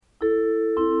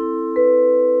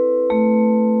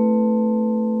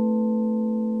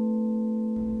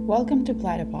Welcome to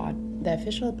Platypod, the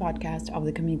official podcast of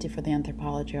the Committee for the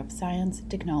Anthropology of Science,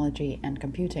 Technology, and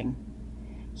Computing.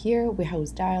 Here we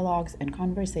host dialogues and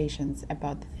conversations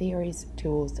about the theories,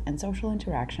 tools, and social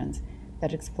interactions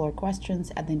that explore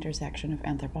questions at the intersection of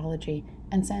anthropology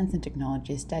and science and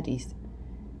technology studies.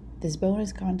 This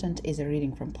bonus content is a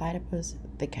reading from Platypus,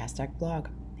 the Castac blog.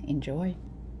 Enjoy!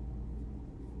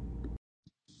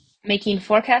 Making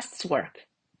Forecasts Work: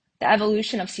 The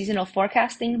Evolution of Seasonal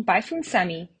Forecasting by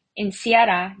Funceme in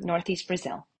Ceará, Northeast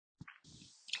Brazil.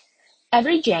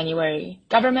 Every January,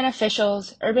 government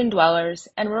officials, urban dwellers,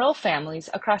 and rural families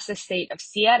across the state of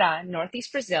Ceará,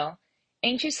 Northeast Brazil,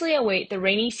 anxiously await the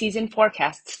rainy season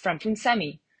forecasts from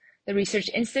Funceme, the Research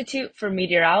Institute for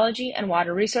Meteorology and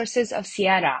Water Resources of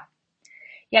Ceará.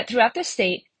 Yet throughout the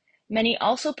state, many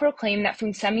also proclaim that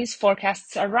Funceme's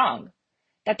forecasts are wrong,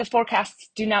 that the forecasts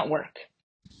do not work.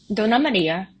 Dona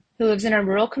Maria, who lives in a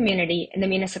rural community in the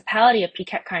municipality of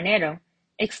Piquet Carneiro,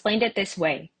 explained it this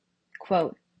way,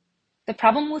 quote, "The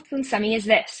problem with Funceme is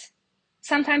this.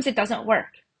 Sometimes it doesn't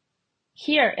work.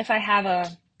 Here, if I have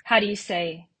a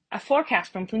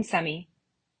forecast from Funceme,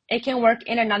 it can work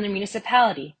in another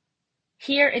municipality.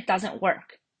 Here, it doesn't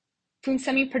work.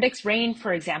 Funceme predicts rain,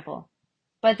 for example,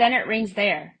 but then it rains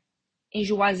there. In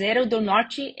Juazeiro do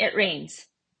Norte, it rains.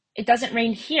 It doesn't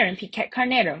rain here in Piquet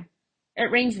Carneiro. It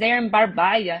rains there in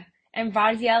Barbalha and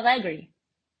Várzea Alegre.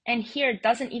 And here it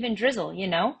doesn't even drizzle, you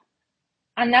know?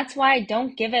 And that's why I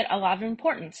don't give it a lot of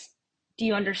importance. Do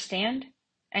you understand?"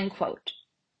 End quote.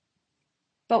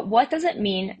 But what does it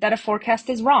mean that a forecast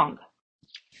is wrong?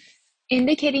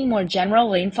 Indicating more general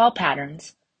rainfall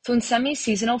patterns, Funceme's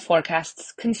seasonal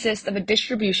forecasts consist of a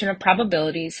distribution of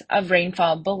probabilities of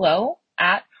rainfall below,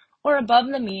 at, or above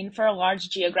the mean for a large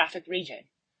geographic region.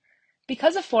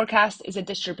 Because a forecast is a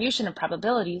distribution of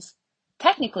probabilities,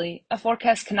 technically, a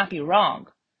forecast cannot be wrong,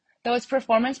 though its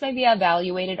performance may be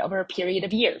evaluated over a period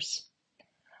of years.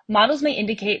 Models may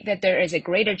indicate that there is a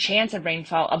greater chance of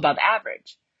rainfall above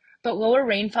average, but lower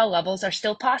rainfall levels are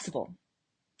still possible.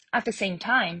 At the same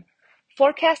time,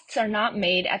 forecasts are not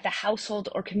made at the household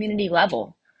or community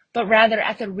level, but rather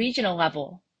at the regional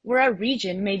level, where a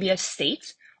region may be a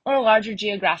state or a larger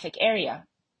geographic area.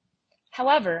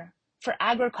 However, for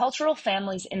agricultural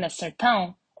families in the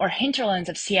Sertão or hinterlands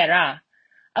of Ceará,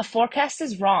 a forecast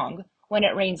is wrong when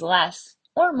it rains less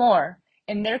or more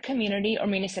in their community or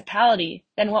municipality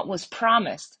than what was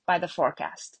promised by the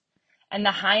forecast, and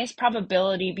the highest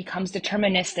probability becomes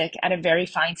deterministic at a very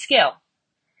fine scale.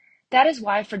 That is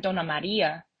why for Dona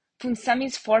Maria,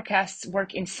 Funceme's forecasts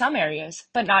work in some areas,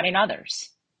 but not in others.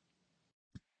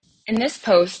 In this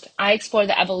post, I explore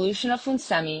the evolution of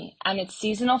Funceme and its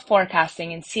seasonal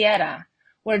forecasting in Ceará,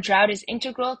 where drought is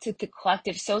integral to the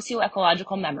collective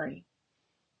socio-ecological memory.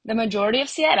 The majority of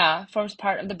Ceará forms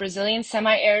part of the Brazilian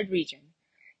semi-arid region,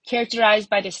 characterized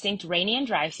by distinct rainy and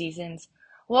dry seasons,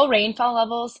 low rainfall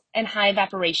levels, and high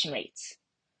evaporation rates.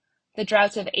 The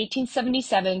droughts of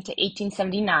 1877 to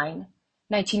 1879,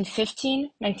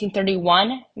 1915, 1931,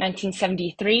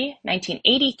 1973,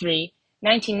 1983,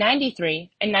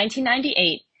 1993, and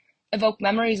 1998 evoke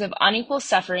memories of unequal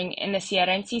suffering in the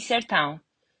Cearense Sertão,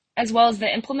 as well as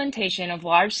the implementation of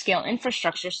large-scale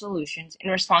infrastructure solutions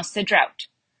in response to drought.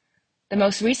 The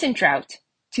most recent drought,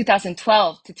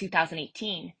 2012 to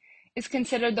 2018, is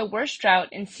considered the worst drought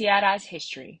in Ceará's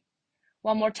history.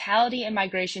 While mortality and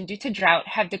migration due to drought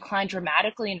have declined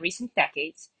dramatically in recent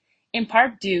decades, in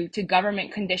part due to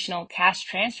government conditional cash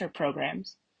transfer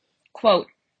programs, quote,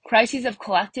 "crises of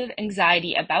collective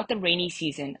anxiety about the rainy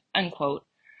season," unquote,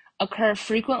 occur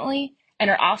frequently and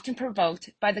are often provoked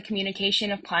by the communication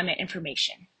of climate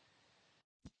information.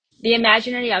 The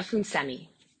imaginary of Funceme.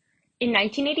 In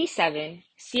 1987,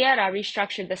 Ceará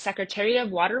restructured the Secretariat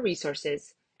of Water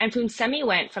Resources, and Funceme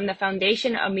went from the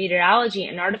Foundation of Meteorology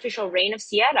and Artificial Rain of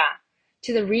Ceará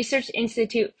to the Research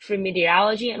Institute for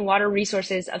Meteorology and Water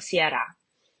Resources of Ceará.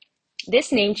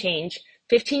 This name change,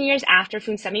 15 years after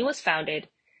Funceme was founded,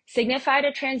 signified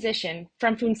a transition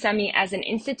from Funceme as an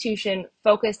institution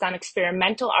focused on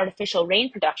experimental artificial rain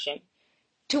production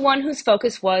to one whose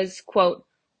focus was, quote,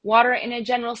 "water in a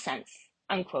general sense,"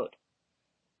 unquote.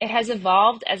 It has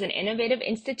evolved as an innovative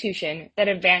institution that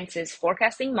advances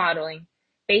forecasting modeling,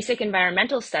 basic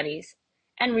environmental studies,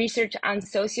 and research on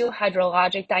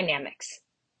socio-hydrologic dynamics.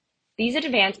 These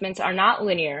advancements are not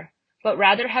linear, but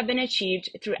rather have been achieved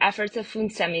through efforts of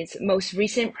Funceme's most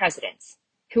recent presidents,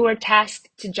 who were tasked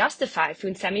to justify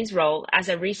Funceme's role as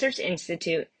a research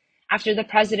institute after the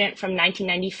president from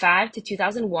 1995 to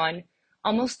 2001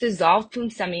 almost dissolved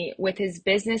Funceme with his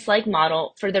business-like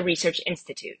model for the Research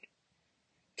Institute.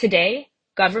 Today,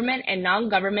 government and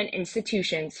non-government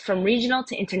institutions from regional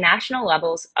to international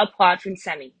levels applaud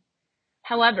Funceme.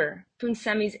 However,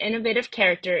 Funceme's innovative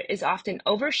character is often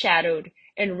overshadowed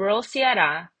in rural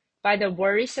Ceará by the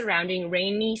worry surrounding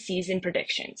rainy season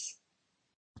predictions.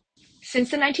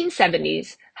 Since the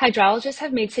 1970s, hydrologists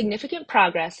have made significant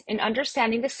progress in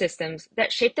understanding the systems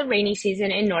that shape the rainy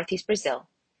season in northeast Brazil,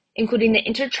 including the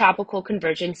Intertropical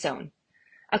Convergence Zone,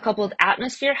 a coupled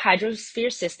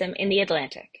atmosphere-hydrosphere system in the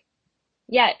Atlantic.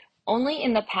 Yet, only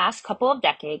in the past couple of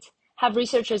decades have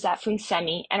researchers at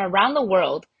Funceme and around the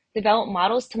world developed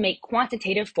models to make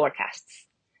quantitative forecasts.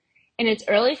 In its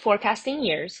early forecasting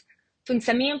years,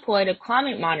 Funceme employed a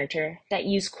climate monitor that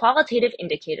used qualitative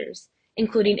indicators,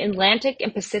 including Atlantic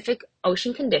and Pacific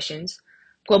Ocean conditions,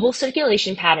 global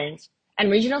circulation patterns,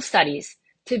 and regional studies,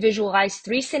 to visualize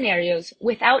three scenarios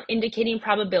without indicating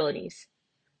probabilities: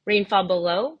 rainfall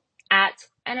below, at,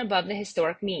 and above the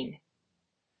historic mean.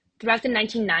 Throughout the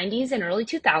 1990s and early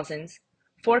 2000s,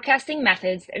 forecasting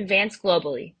methods advanced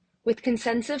globally, with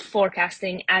consensus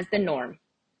forecasting as the norm.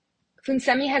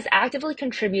 Funceme has actively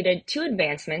contributed to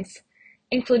advancements,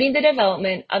 including the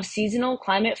development of seasonal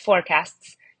climate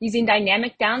forecasts using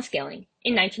dynamic downscaling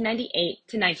in 1998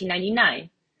 to 1999,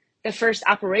 the first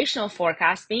operational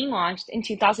forecast being launched in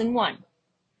 2001.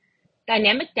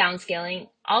 Dynamic downscaling,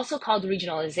 also called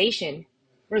regionalization,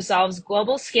 resolves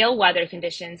global scale weather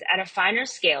conditions at a finer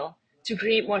scale to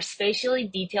create more spatially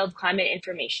detailed climate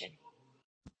information.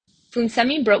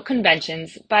 Funceme broke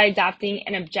conventions by adopting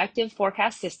an objective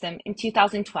forecast system in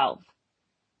 2012.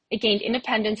 It gained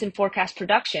independence in forecast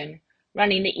production,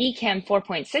 running the ECAM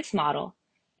 4.6 model,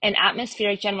 an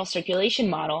atmospheric general circulation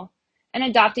model, and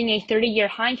adopting a 30-year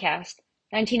hindcast,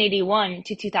 1981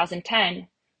 to 2010,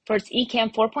 for its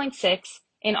ECAM 4.6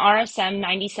 and RSM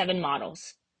 97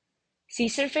 models. Sea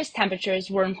surface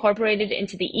temperatures were incorporated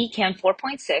into the ECAM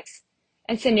 4.6,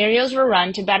 and scenarios were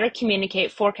run to better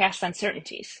communicate forecast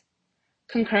uncertainties.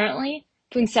 Concurrently,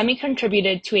 Funceme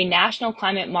contributed to a national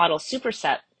climate model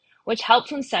superset, which helped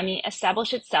Funceme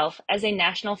establish itself as a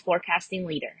national forecasting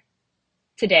leader.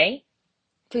 Today,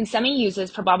 Funceme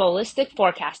uses probabilistic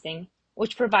forecasting,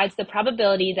 which provides the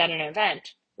probability that an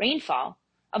event, rainfall,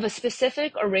 of a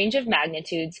specific or range of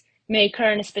magnitudes may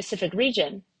occur in a specific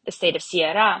region, the state of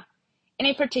Ceará, in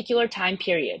a particular time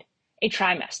period, a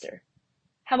trimester.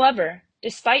 However,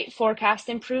 despite forecast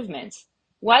improvements,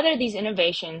 whether these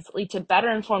innovations lead to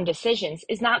better informed decisions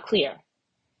is not clear.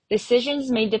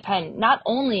 Decisions may depend not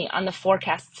only on the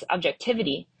forecast's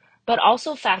objectivity, but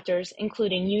also factors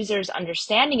including users'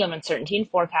 understanding of uncertainty in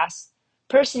forecasts,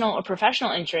 personal or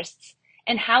professional interests,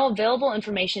 and how available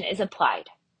information is applied.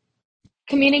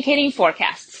 Communicating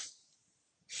forecasts.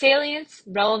 Salience,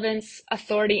 relevance,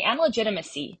 authority, and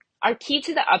legitimacy are key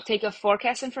to the uptake of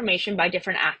forecast information by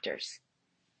different actors.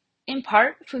 In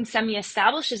part, Funceme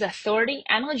establishes authority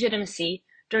and legitimacy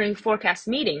during forecast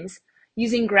meetings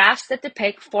using graphs that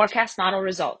depict forecast model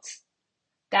results.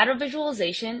 Data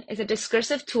visualization is a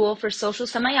discursive tool for social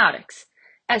semiotics,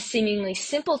 as seemingly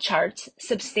simple charts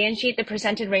substantiate the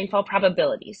presented rainfall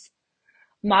probabilities.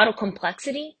 Model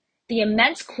complexity, the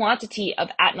immense quantity of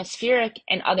atmospheric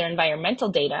and other environmental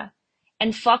data,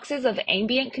 and fluxes of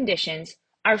ambient conditions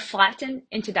are flattened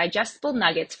into digestible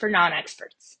nuggets for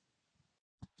non-experts.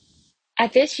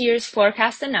 At this year's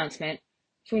forecast announcement,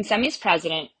 Funceme's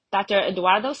president, Dr.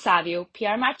 Eduardo Savio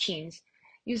Pierre Martins,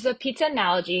 used the pizza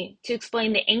analogy to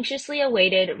explain the anxiously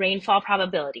awaited rainfall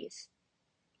probabilities.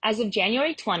 As of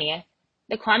January 20th,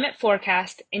 the climate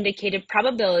forecast indicated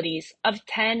probabilities of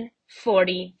 10,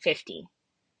 40, 50.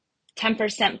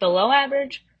 10% below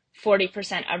average,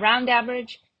 40% around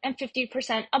average, and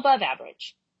 50% above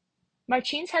average.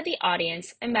 Martins had the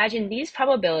audience imagine these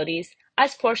probabilities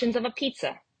as portions of a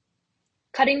pizza.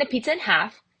 Cutting the pizza in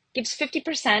half gives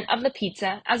 50% of the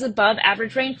pizza as above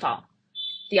average rainfall.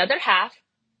 The other half,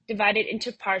 divided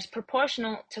into parts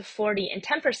proportional to 40 and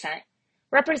 10%,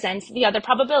 represents the other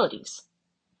probabilities.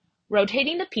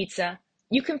 Rotating the pizza,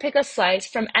 you can pick a slice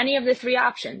from any of the three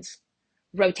options.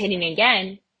 Rotating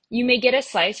again, you may get a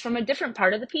slice from a different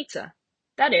part of the pizza.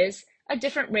 That is, a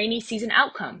different rainy season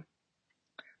outcome.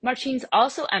 Martins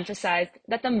also emphasized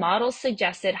that the models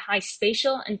suggested high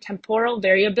spatial and temporal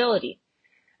variability,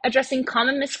 addressing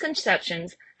common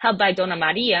misconceptions held by Dona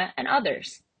Maria and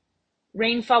others.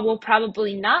 Rainfall will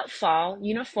probably not fall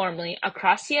uniformly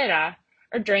across Ceará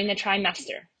or during the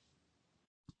trimester.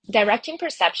 Directing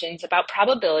perceptions about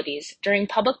probabilities during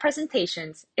public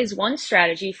presentations is one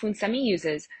strategy Funceme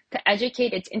uses to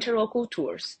educate its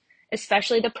interlocutors,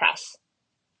 especially the press.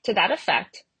 To that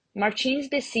effect, Martins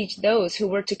beseeched those who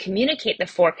were to communicate the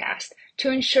forecast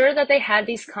to ensure that they had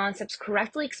these concepts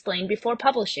correctly explained before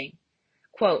publishing.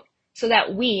 quote, so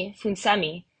that we,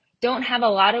 Funceme, don't have a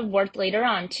lot of work later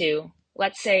on to,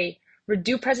 let's say,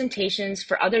 redo presentations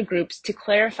for other groups to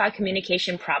clarify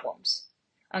communication problems,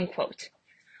 unquote.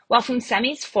 While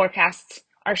Funceme's forecasts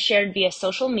are shared via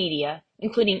social media,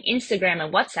 including Instagram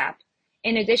and WhatsApp,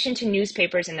 in addition to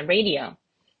newspapers and the radio,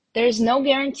 there is no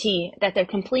guarantee that their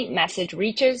complete message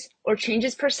reaches or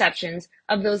changes perceptions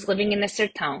of those living in the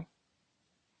Sertão.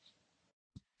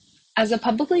 As a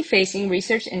publicly facing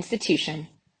research institution,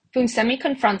 Funceme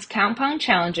confronts compound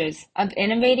challenges of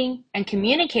innovating and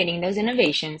communicating those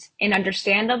innovations in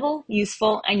understandable,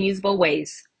 useful, and usable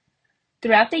ways.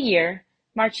 Throughout the year,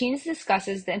 Martins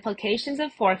discusses the implications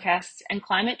of forecasts and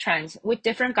climate trends with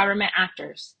different government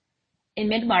actors. In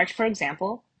mid-March, for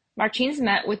example, Martins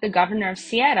met with the governor of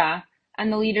Ceará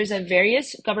and the leaders of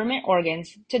various government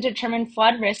organs to determine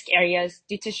flood risk areas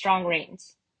due to strong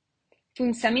rains.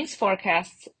 Funceme's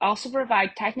forecasts also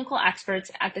provide technical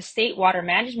experts at the state water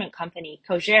management company,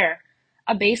 COGER,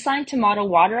 a baseline to model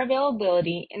water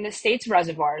availability in the state's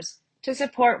reservoirs to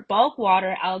support bulk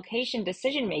water allocation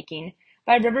decision-making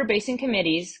by river basin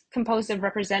committees composed of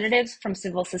representatives from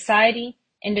civil society,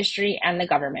 industry, and the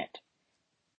government.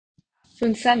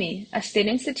 Funceme, a state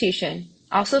institution,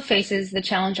 also faces the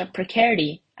challenge of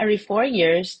precarity every 4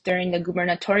 years during the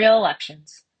gubernatorial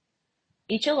elections.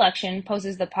 Each election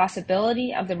poses the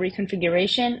possibility of the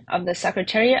reconfiguration of the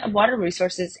Secretariat of Water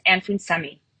Resources and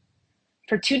Funceme.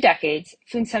 For 2 decades,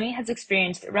 Funceme has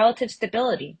experienced relative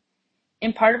stability,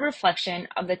 in part a reflection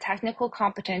of the technical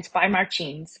competence by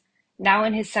Martins, now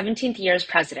in his 17th year as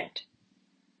president.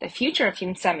 The future of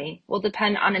Funceme will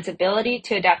depend on its ability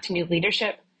to adapt to new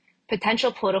leadership,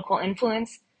 potential political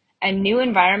influence, and new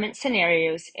environment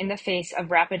scenarios in the face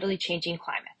of rapidly changing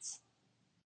climates.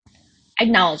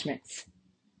 Acknowledgements.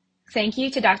 Thank you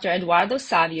to Dr. Eduardo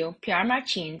Savio Piar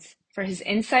Martins for his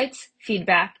insights,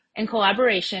 feedback, and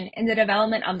collaboration in the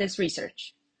development of this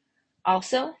research.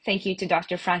 Also, thank you to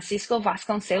Dr. Francisco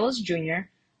Vasconcelos Jr.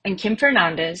 and Kim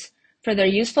Fernandez for their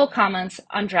useful comments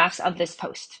on drafts of this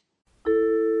post.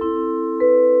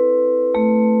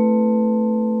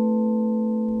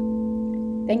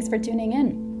 Thanks for tuning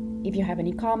in. If you have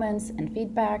any comments and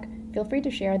feedback, feel free to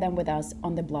share them with us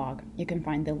on the blog. You can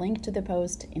find the link to the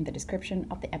post in the description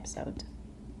of the episode.